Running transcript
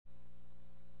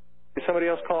Somebody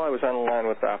else call? I was on the line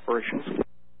with operations.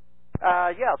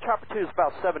 Yeah, Chopper 2 is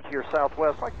about 7 to your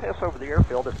southwest. I can pass over the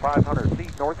airfield at 500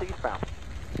 feet northeastbound.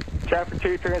 Chopper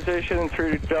 2 transition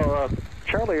through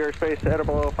Charlie airspace at or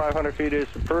below 500 feet is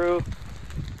approved.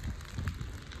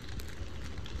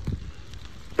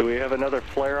 Do we have another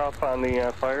flare-up on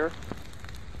the fire?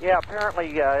 Yeah,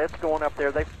 apparently it's going up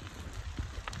there.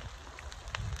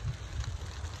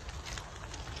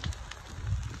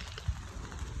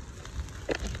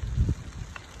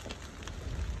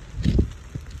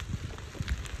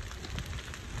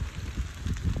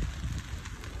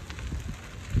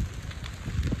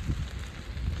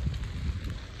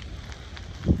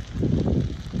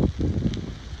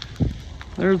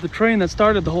 There's the train that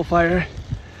started the whole fire.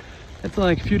 It's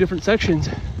like a few different sections.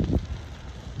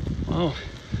 Wow.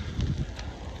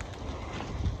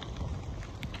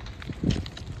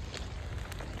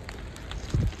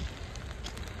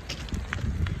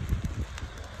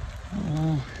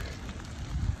 Oh.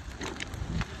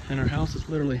 And our house is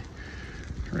literally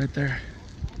right there.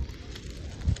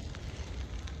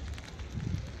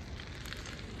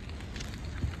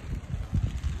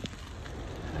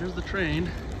 There's the train.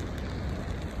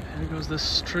 There goes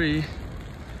this tree.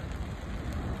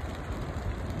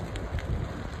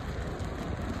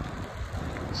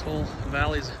 This whole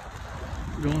valley's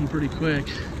going pretty quick.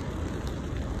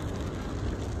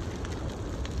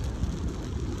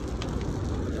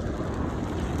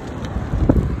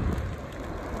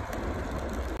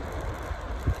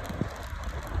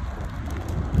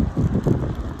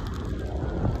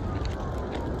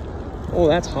 Oh,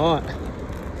 that's hot.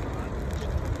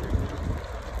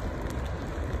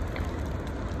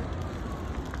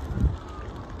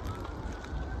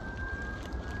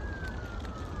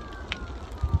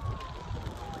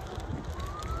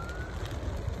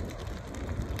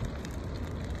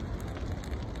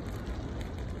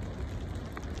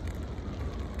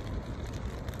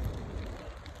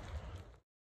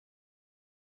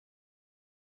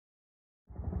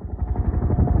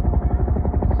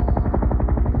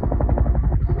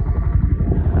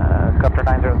 Copter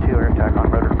 902, air attack on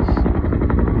rotor.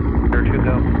 Air 2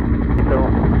 go. So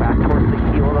back towards the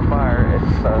heel of the fire,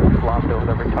 it's locked over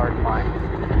the retard line.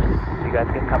 You guys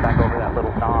can come back over that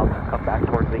little knob, come back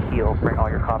towards the heel, bring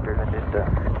all your copters, and just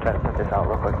try to put this out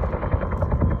real quick.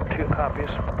 2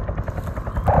 copies.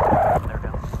 They're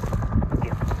down.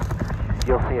 Yeah.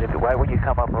 You'll see it right when you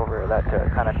come up over that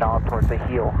kind of knob towards the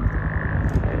heel.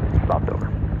 It's stopped over.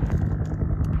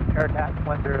 Air attack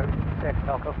 106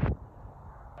 Elko.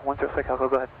 106 Elko,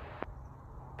 go ahead.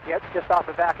 Yep, just off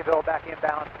of Vacaville, back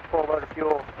inbound, full load of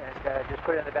fuel, and just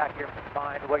put it in the back of your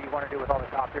mind what you want to do with all the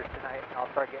copters tonight, and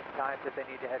I'll start getting times if they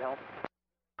need to head home.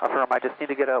 Affirm, I just need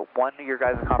to get one of your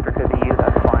guys' copter, could be you,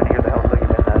 that's fine, you're the Elko,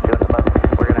 you've been doing some,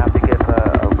 we're going to have to give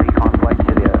a recon flight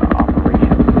to the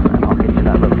operations, and I'll get you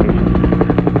that location.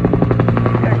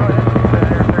 Yeah, go ahead,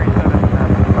 Air 37,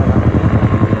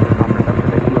 copter up to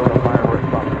the heel of the fire where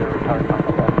it's off to the retard on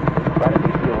the left, right at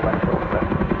the heel, left shoulder,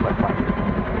 left flank.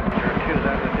 Air 2,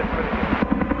 that's a different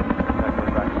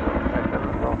back to exit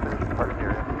as well, there's part of the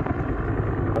area.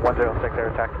 106 air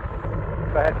attack.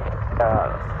 Go ahead.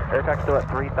 Air attack still at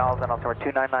 3,000, altimeter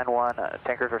 2991,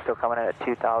 tankers are still coming in at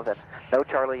 2,000. No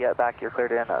Charlie yet back, you're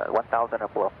cleared in 1,000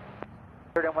 and below.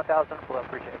 Cleared in 1,000 and below,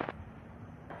 appreciate it.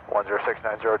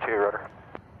 106902, rotor.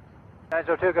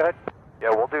 902, go ahead.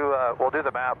 Yeah, we'll do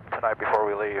the map tonight before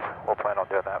we leave. We'll plan on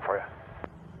doing that for you.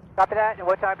 Copy that, and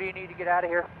what time do you need to get out of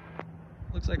here?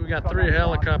 Looks like we got 3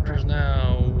 helicopters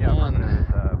now. Yeah, One.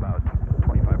 About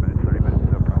 25 minutes, 30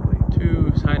 minutes, so probably.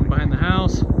 2 is hiding behind the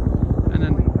house. And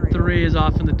then 3 is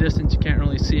off in the distance. You can't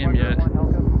really see him yet.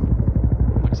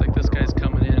 Looks like this guy's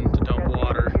coming in to dump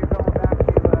water.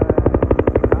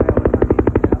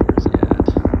 Where's he at?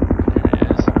 There he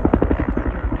is.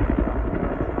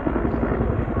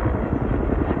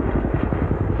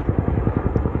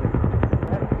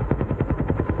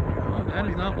 Oh, that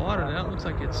is not water. That looks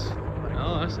like it's...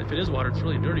 Oh, if it is water, it's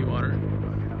really dirty water.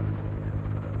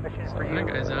 So that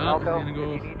guy's out. He's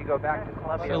going to go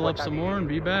fill up some more and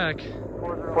be back.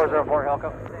 404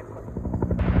 Helco.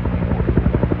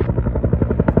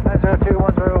 902,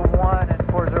 101,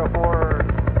 and 404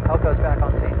 Helco's back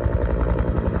on scene.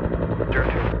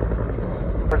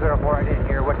 404, I didn't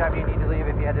hear. What time do you need to leave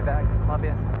if you headed back to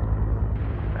Columbia?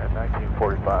 At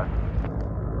 1945.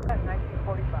 At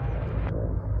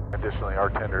 1945. Additionally, our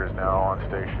tender is now on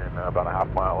station about a half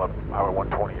mile up Highway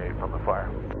 128 from the fire.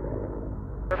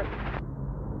 Perfect.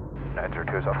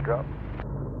 902 is off the drop.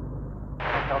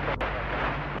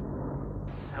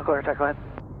 Helco air attack, go ahead.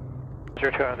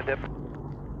 02 on the dip.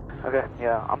 Okay,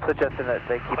 yeah, I'm suggesting that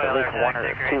they keep at least one or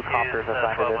two copters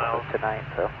assigned to this tonight,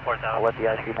 so I'll let the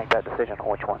IC make that decision on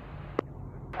which one.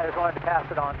 I just wanted to pass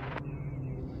it on.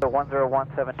 So 101,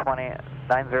 720,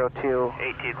 902,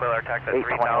 18 Quail Attack at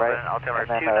 820, 3000, right? altimeter And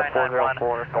then 2991,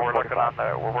 404,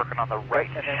 we're working on the right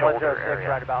and then shoulder 106 area.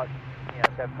 right about,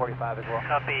 745 as well.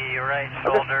 Copy right Okay,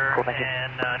 shoulder, cool, thank you.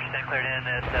 and understand cleared in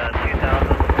at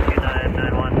 2000,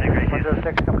 2991, take right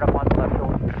 106 coming up on the left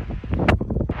shoulder.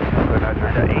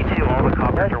 And A2, all the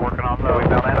coppers are working on the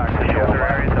shoulder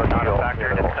area, so not a factor,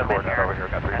 just come in here.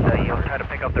 And you'll try to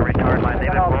pick up the retard line.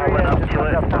 They've been rolling up to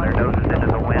it, so their noses into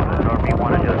the wind, so whatever you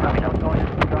want to do, let me know.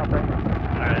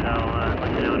 Alright, I'll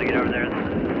let you know when to get over there. The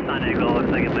sun angle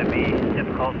looks like it might be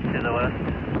difficult to the west.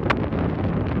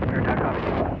 Air attack, copy.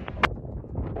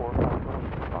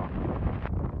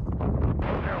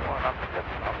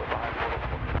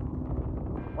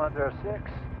 106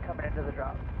 coming into the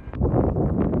drop.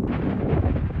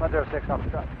 106 off the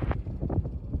drop.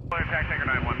 Attack Tanker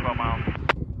 91, 12 miles.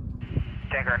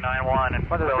 Tanker 91 and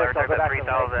Quail Attack at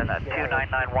 3000,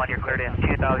 2991, you're cleared in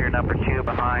 2000, you're number 2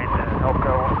 behind.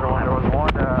 Helco, there was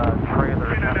one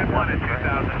trailer. 2991 and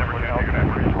 2000, number 2, Tanker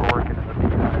 91. We're working in the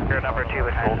You're number 2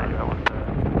 with shoulder. Number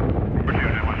 2,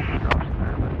 91.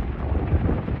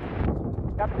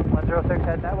 Yep, 106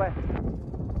 heading that way.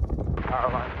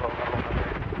 Power line's low level.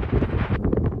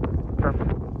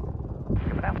 Perfect.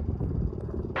 Coming out.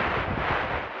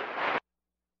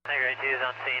 Tiger 82 is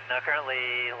on scene, currently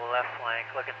left flank,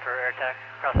 looking for air attack,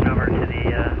 crossing over to the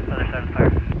other side of the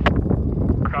fire.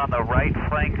 Working on the right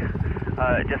flank,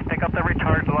 just pick up the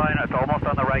retard line, it's almost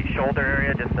on the right shoulder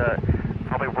area, just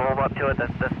probably roll up to it,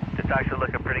 it's actually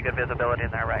looking pretty good visibility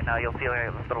in there right now, you'll see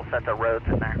little sets of roads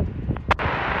in there.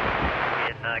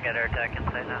 You can get air attack in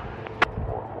sight now.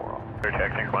 Air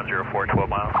attack Tanker 104, 12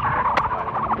 miles.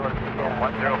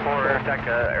 104, air attack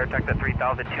to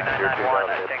 3000,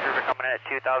 2991, tankers are coming in at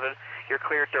 2000. You're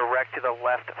clear direct to the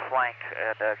left flank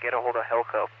and get a hold of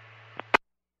Helco.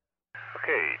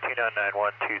 Okay,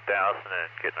 2991, 2000, and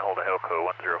getting a hold of Helco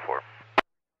 104.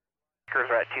 Tankers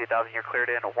are at 2000, you're cleared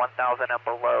in 1000 and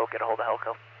below, get a hold of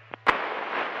Helco.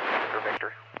 For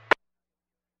victory.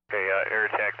 Okay, air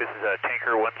attack, this is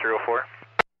Tanker 104.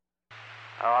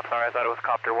 Oh, I'm sorry, I thought it was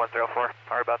Copter 104.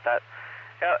 Sorry about that.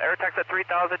 Yeah, air attack's at 3000,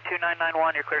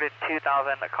 2991, you're cleared at 2000.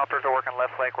 The Copters are working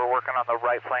left flank, we're working on the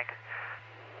right flank.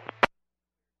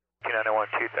 2991,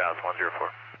 2000,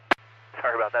 104.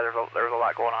 Sorry about that, there's a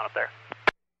lot going on up there.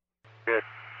 Good.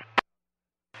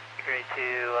 Grade 2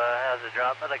 has a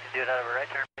drop, I'd like to do it out of a right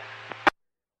turn.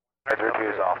 Grade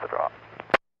 2 is off the drop.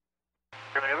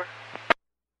 Clear maneuver.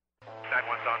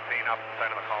 91's on scene, opposite side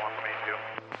of the column from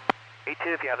 82.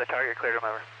 82, if you have the target, clear to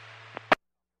maneuver.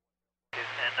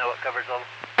 And know what coverage level.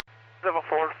 Level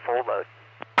 4, full load.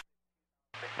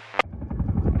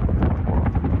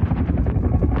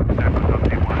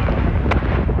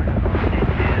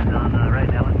 Is on right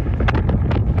downwind.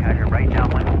 Roger, right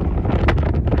downwind.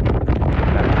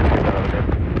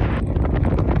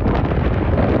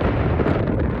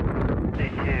 Day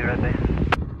 2, red base.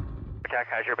 Attack,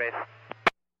 how's your base?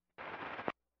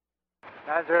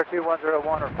 902,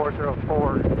 101, or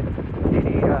 404.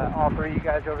 Any, all three of you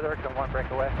guys over there can one break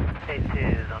away. Day 2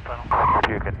 is on final.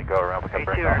 You can go around, we can Day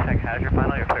break 2, off. attack, how's your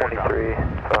final? You're clear to drop. 23,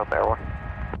 Air 1.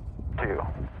 2.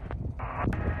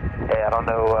 Hey, I don't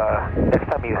know, next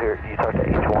time you talk to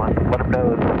H1, let them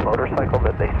know the motorcycle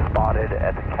that they spotted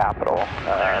at the Capitol.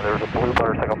 There was a blue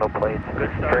motorcycle, no plates.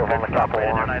 Drove on the Capitol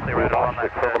one. We watched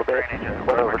it for a little bit.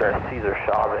 Went over to Cesar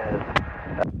Chavez.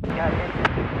 Yeah,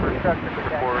 infrastructure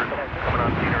Report coming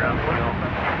on scene around the wheel.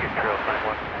 Get trail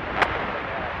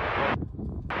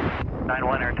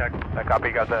 9-1, air attack. I copy,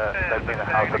 you got that's in the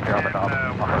house up here on the knob.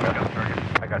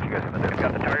 I got you guys in the distance.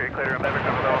 Got the target clear to remember,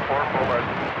 number 4, full load.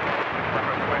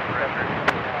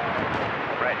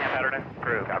 Right hand pattern,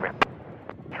 approved. Copy.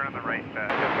 Turn on the right.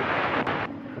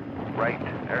 Right,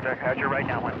 air attack, how's your right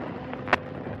downwind?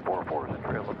 4-4 is in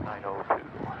trail of 902.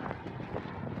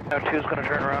 Now 2's going to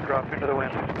turn around, drop into the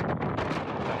wind.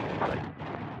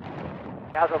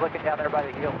 How's it looking down there by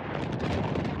the hill?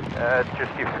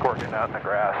 Just keep squirting out in the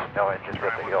grass. No engines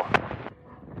rip the hill.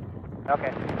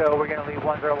 Okay, so we're going to leave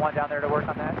 101 down there to work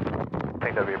on that? I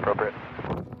think that'd be appropriate.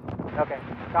 Okay,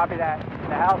 copy that.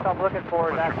 The house I'm looking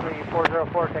for is actually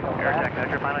 404, take a look Air at. attack, how's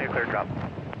your final? You're clear to drop.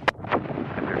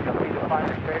 There's going to be the fire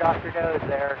straight off your nose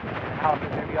there. The house is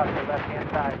going to be off your left-hand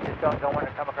side. Just don't want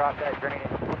to come across that drainage.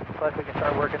 Plus we can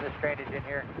start working this drainage in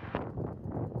here.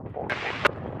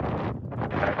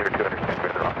 902 understand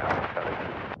further on now.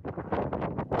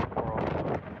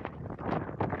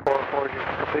 404, you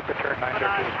complete the turn, 902.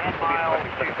 10 miles,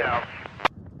 2000.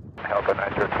 Alpha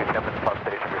 902, come in the pump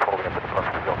station before we get to the pump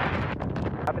field.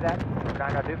 Copy that.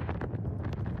 902.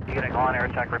 You getting on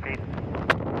air attack, repeat.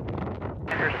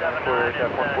 Enter 79 is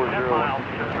 10 miles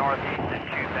to the northeast and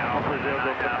 2,000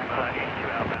 southbound, east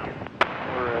 2 outbound.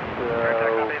 We're at Air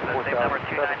attack copy, same number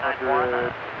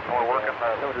 2991. We're working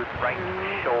the right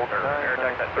shoulder. Air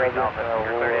attack at 3,000.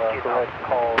 You're cleared at 2,000. Go ahead and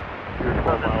call your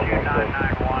 12 miles.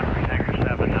 2991, Tanker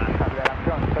 79. Copy that. I'm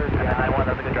showing 30. 91,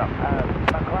 that's a good drop.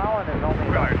 McClellan is only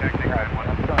Air attack, Tanker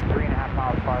 91. I'm showing 3.5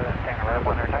 miles farther than Tanker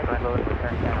 91. Air attack is loaded for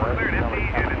Tanker 91. Cleared empty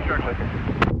and instructions.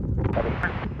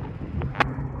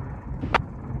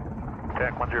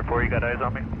 Jack 104, you got eyes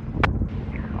on me?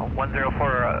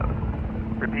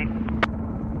 104, repeat.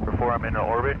 Before I'm in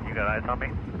orbit, you got eyes on me?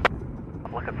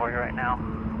 I'm looking for you right now.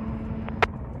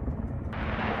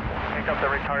 Pick up the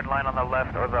retard line on the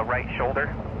left or the right shoulder.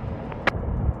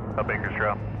 Baker's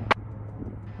drop.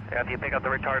 Yeah, if you pick up the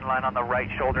retard line on the right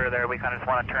shoulder there, we kind of just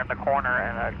want to turn the corner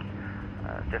and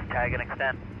just tag and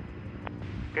extend.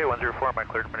 Okay, 104, am I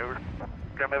cleared to maneuver?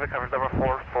 Gonna move it, covers over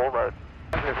 4, full load.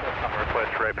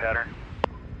 Request right pattern.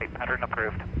 Right pattern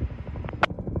approved.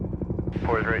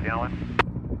 4 is right downwind.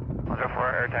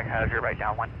 104, air attack has your right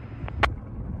downwind.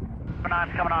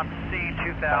 9's coming on scene,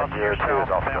 2000,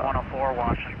 yourself, fan 104,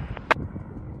 watching.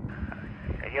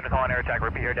 Okay, you have to call an air attack,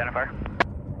 repeat your identifier.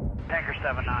 Tanker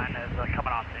 79 is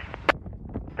coming on scene.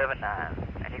 79,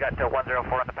 and you got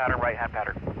 104 on the pattern, right hand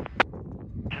pattern.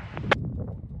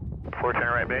 4 turn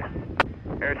right base.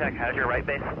 Air attack has your right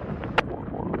base.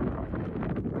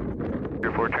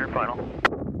 Your 4 turn final.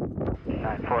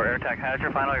 9-4, air attack has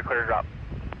your final, you're clear to drop.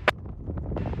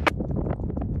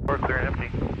 4 clear and empty.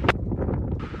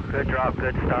 Good drop,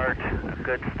 good start,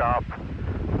 good stop.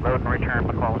 Load and return,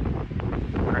 McClellan.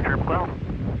 Return, McClellan.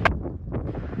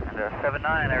 And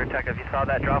 79, air attack, if you saw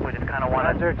that drop, we just kind of want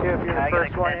to tag and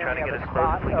extend, try to get as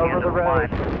close as we can to the line.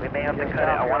 We may have to cut it.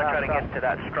 I want to try to get to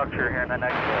that structure here in the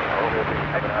next drop.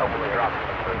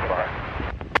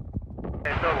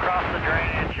 Okay, so across the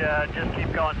drainage, just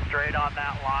keep going straight on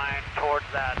that line towards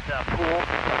that pool.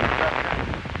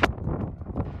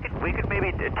 We could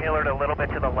maybe tailor it a little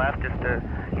bit to the left, just to,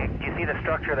 you see the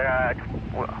structure there?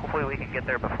 Hopefully we can get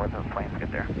there before the planes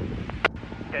get there.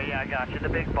 Okay, yeah, I got you. The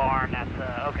big barn, that's,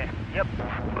 okay. Yep.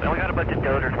 And we got a bunch of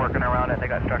dozers working around it. They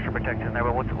got structure protection there,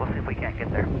 but we'll see if we can't get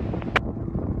there.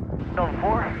 Level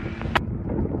 4.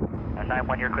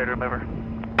 9-1, you're clear to remover.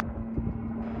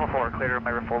 Level 4, clear to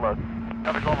remover, full load.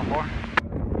 Coverage level 4.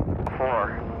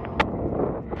 4.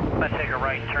 I'm gonna take a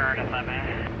right turn if I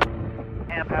may.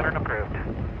 And pattern approved.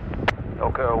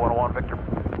 Okay, 101, Victor.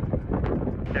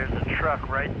 There's a truck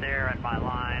right there in my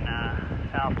line,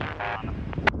 south on him.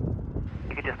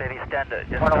 You could just maybe extend it,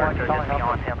 just start to just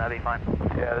beyond him, that'd be fine.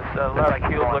 Yeah, this left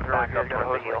heel looking right here, got a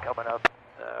hose line coming up.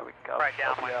 We can right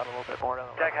downwind. Out a little bit more down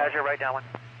the Jack has your right downwind.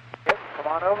 Yep, come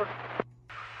on over.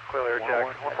 Clear Jack,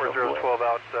 140, 12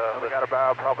 out. We got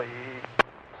about probably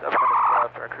 7 minutes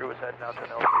left. Our crew was heading out to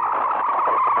an LZ.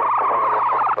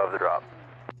 Above the drop.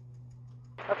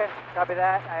 Okay, copy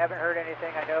that. I haven't heard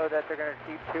anything. I know that they're going to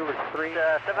keep 2 or 3.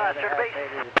 7 out, your base.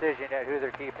 Made a decision at who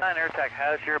they're keeping. 9 air attack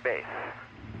has your base.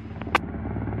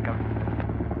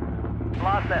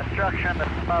 Lost that structure in the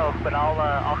smoke, but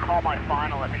I'll call my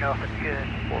final. Let me know if it's good.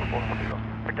 4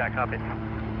 attack copies.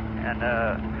 And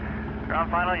you're on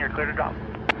final. You're clear to drop.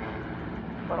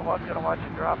 101's gonna watch you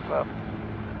drop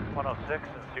 106 and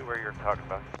see where you're talking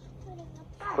about.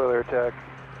 Clear air attack.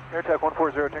 Air attack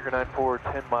 140, Tinker 94,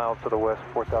 10 miles to the west,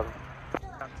 4,000.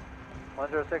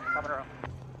 106 coming around.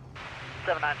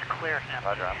 79's clear.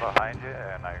 Roger, I'm behind you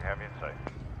and I have you in sight.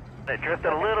 It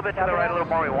drifted a little bit to the right, a little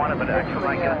more we wanted, but it actually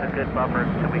might give us a good buffer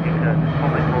so we can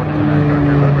hopefully pull into that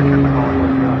structure. But return the call.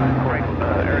 Great.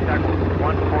 Air attack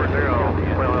 140,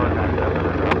 well,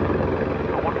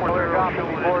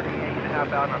 140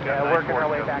 Yeah, working our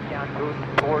way back down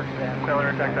towards them. Clear air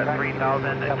attack at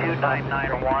 3,000,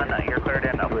 2991, you're cleared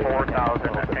in at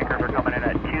 4,000, tankers are coming in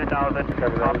at 2,000,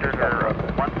 helicopters are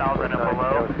 1,000 and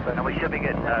below, and we should be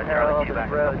getting Charlie Q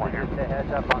back at some point here. Just a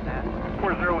heads up on that.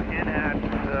 40 in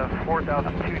at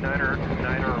 4,000, 29er,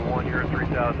 9er 1, you're at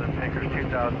 3,000, tankers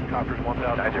 2,000, copters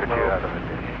 1,000 below.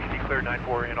 You cleared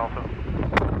 94 in also.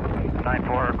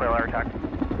 94, clear air attack.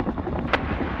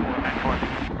 94.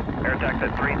 Air attack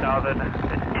at 3,000,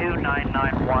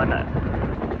 2991.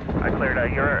 I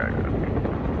cleared you're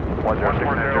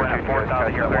 140 and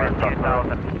 4,000, you're cleared at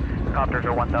 2,000. Copters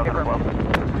are 1,000 as well.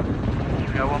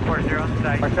 You got 140 on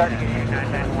site,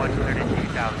 991, cleared at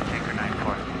 2,000, tanker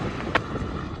 94.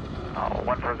 Oh,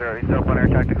 140, you still up on air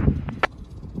tactics?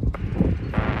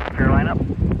 Clear lineup?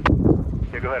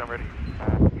 Yeah, go ahead, I'm ready.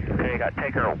 Okay, you got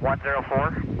taker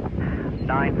 104,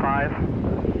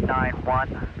 95,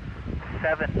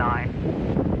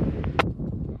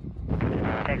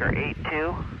 89179. Tanker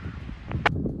 82,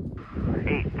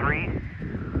 83,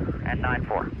 and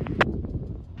 94.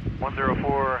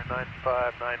 104,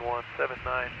 95, 91,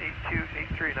 79, 82,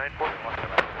 83, 94.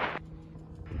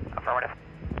 Affirmative.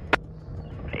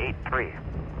 83.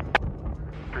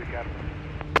 3, got it.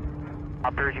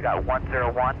 Operators, you got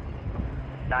 101,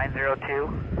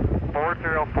 902,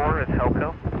 404 is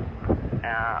Helco.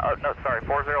 Oh, no, sorry,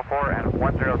 404 and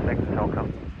 106 is Helco.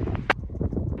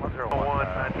 101,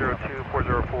 902,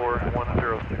 404, and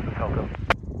 106 is Helco.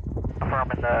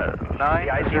 Affirming the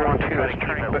IC-12 is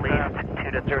turning at least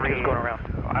 2 to 3. Going around.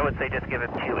 I would say just give it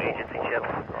 2 agency chips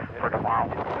for tomorrow.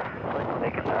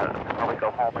 They can probably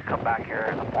go home and come back here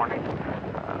in the morning.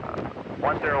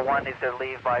 101 needs to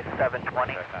leave by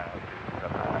 7:20.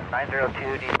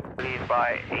 902 needs to leave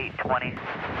by 8:20.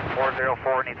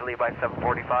 404 needs to leave by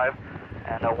 7:45.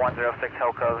 And 106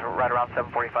 Helco is right around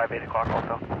 7:45, 8 o'clock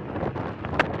also.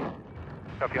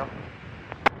 Copy all.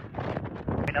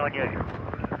 Let me know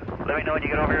when you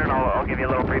get over here, and I'll give you a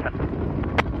little briefing.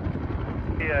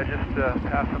 Yeah, just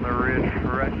passing the ridge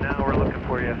right now. We're looking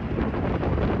for you.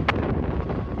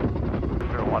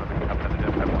 There's one of them coming in the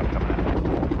dip, have one coming in.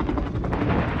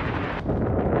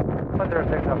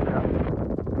 106 up there.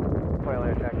 Foil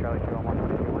air track, Charlie 201,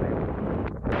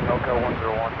 218. Helco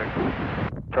 1016.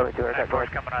 Charlie 2 air track, Force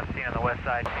coming on scene on the west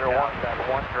side. 01, that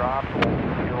one drop,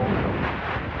 fuel.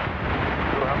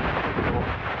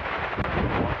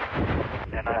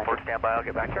 And 94 standby, I'll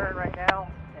get back here. Turn right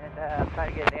now, and I'm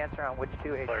trying to get an answer on which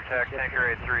 2 agency Attack Tanker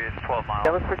 83 is 12 miles.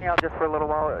 Yeah, let's bring you out just for a little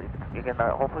while. You can,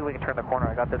 hopefully we can turn the corner.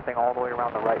 I got this thing all the way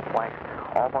around the right flank,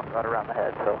 almost got around the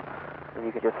head, so if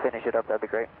you could just finish it up, that'd be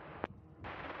great.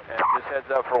 And just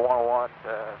heads up for 101,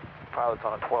 pilot's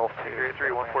on a 12-2. Tanker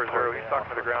 83 140, he's talking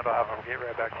to the ground. I'll have him get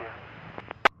right back to you.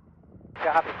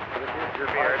 Copy. Your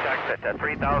air attack's at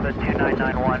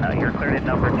 3000-2991. You're cleared at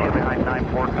number 2 behind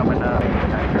 94 coming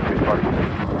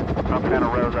from Santa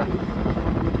Rosa.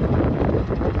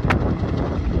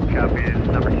 Copy, it's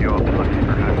number 2. I'll be looking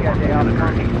for You got day off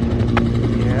tomorrow?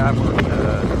 Yeah, I worked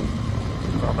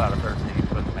about a 13,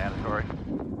 but it's mandatory.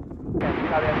 Copy,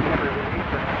 I can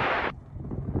release or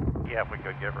Yeah, if we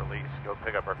could get released, go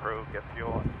pick up our crew, get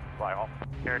fuel, and fly home.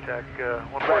 Air Attack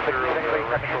 140.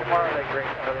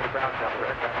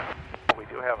 We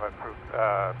do have a crew,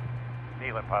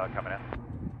 Nealon pilot coming in.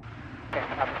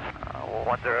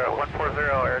 140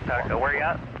 air attack. Where you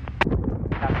at?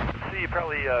 See,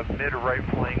 probably mid right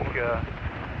flank,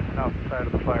 outside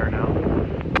of the fire now.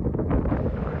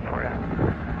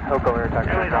 Helco air attack.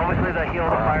 Obviously the heel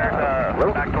of the fire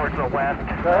back towards the west.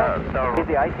 Is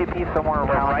the ICP somewhere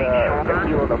around the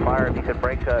heel of the fire? If you could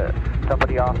break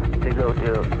somebody off to go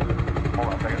to... Hold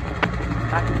on a second.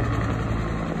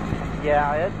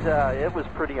 Yeah, it was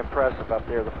pretty impressive up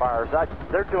there, the fires.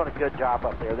 They're doing a good job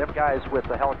up there. Them guys with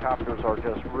the helicopters are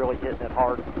just really hitting it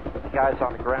hard. The guys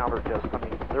on the ground are just,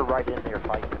 they're right in there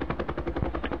fighting.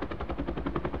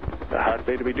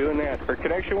 Happy to be doing that. For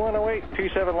connection 108,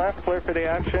 27 left, clear for the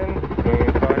action,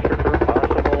 and caution for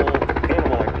possible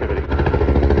animal activity.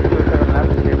 27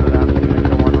 left, clear for the action,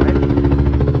 connection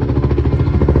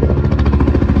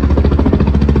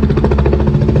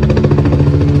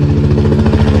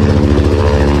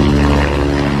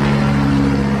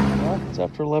It's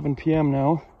after 11 p.m.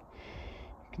 now.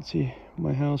 You can see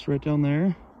my house right down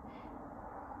there.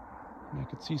 And I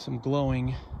could see some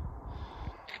glowing.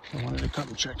 I wanted to come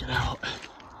and check it out.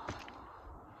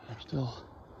 There's still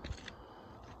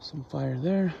some fire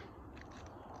there.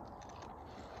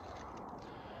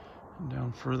 And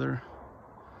down further.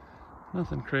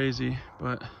 Nothing crazy,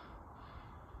 but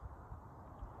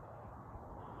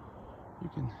you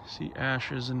can see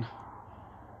ashes in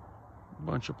a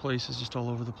bunch of places just all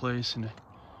over the place, and a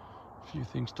few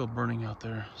things still burning out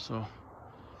there, so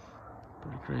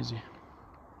pretty crazy.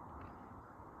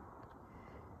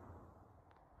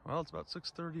 Well, it's about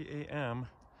 6:30 a.m.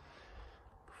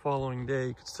 Following day.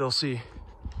 You can still see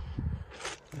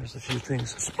there's a few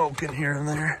things smoking here and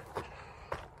there.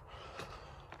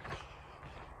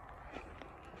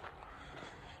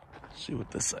 Let's see what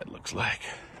this side looks like.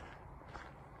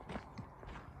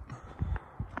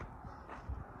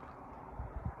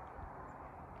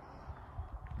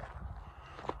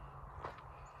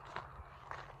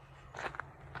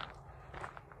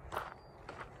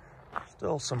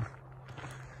 Still some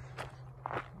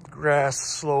grass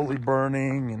slowly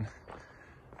burning and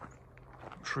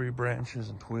tree branches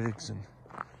and twigs and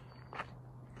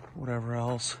whatever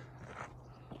else.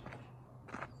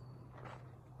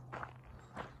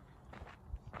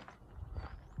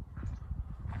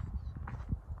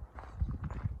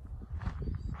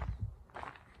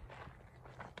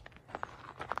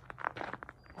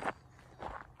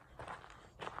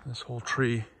 This whole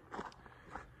tree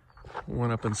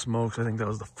went up in smoke. I think that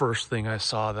was the first thing I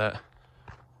saw that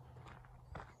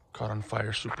caught on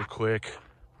fire super quick.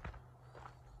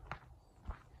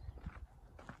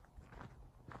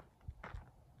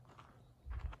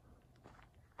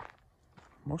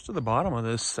 Most of the bottom of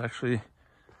this actually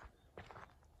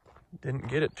didn't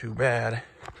get it too bad.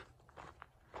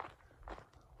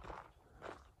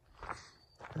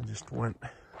 It just went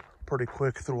pretty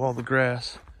quick through all the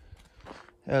grass,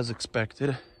 as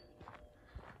expected.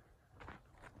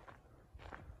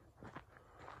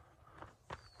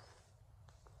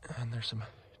 And there's some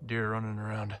deer running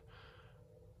around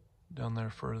down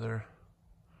there further.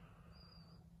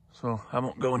 So I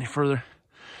won't go any further.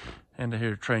 And I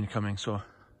hear a train coming, so I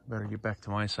better get back to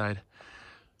my side.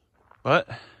 But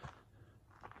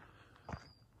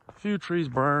a few trees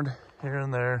burned here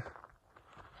and there.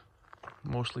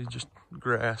 Mostly just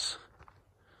grass.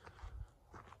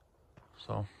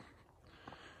 So,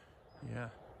 yeah.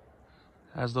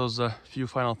 As those few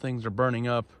final things are burning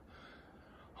up,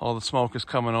 all the smoke is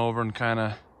coming over and kind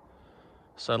of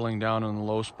settling down in the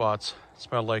low spots. It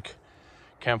smelled like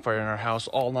campfire in our house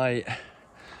all night.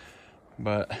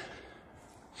 But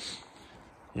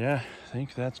yeah, I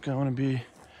think that's going to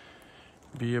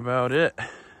be about it.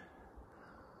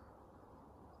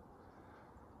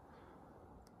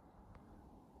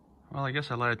 Well, I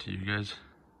guess I lied to you guys.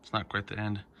 It's not quite the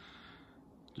end.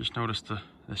 Just noticed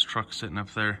this truck sitting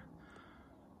up there.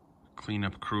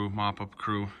 Cleanup crew, mop-up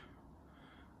crew.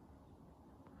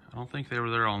 I don't think they were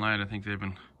there all night. I think they've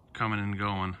been coming and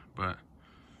going, but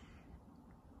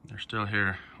they're still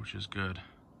here, which is good.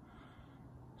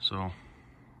 So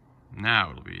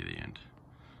now it'll be the end.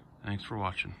 Thanks for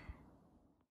watching.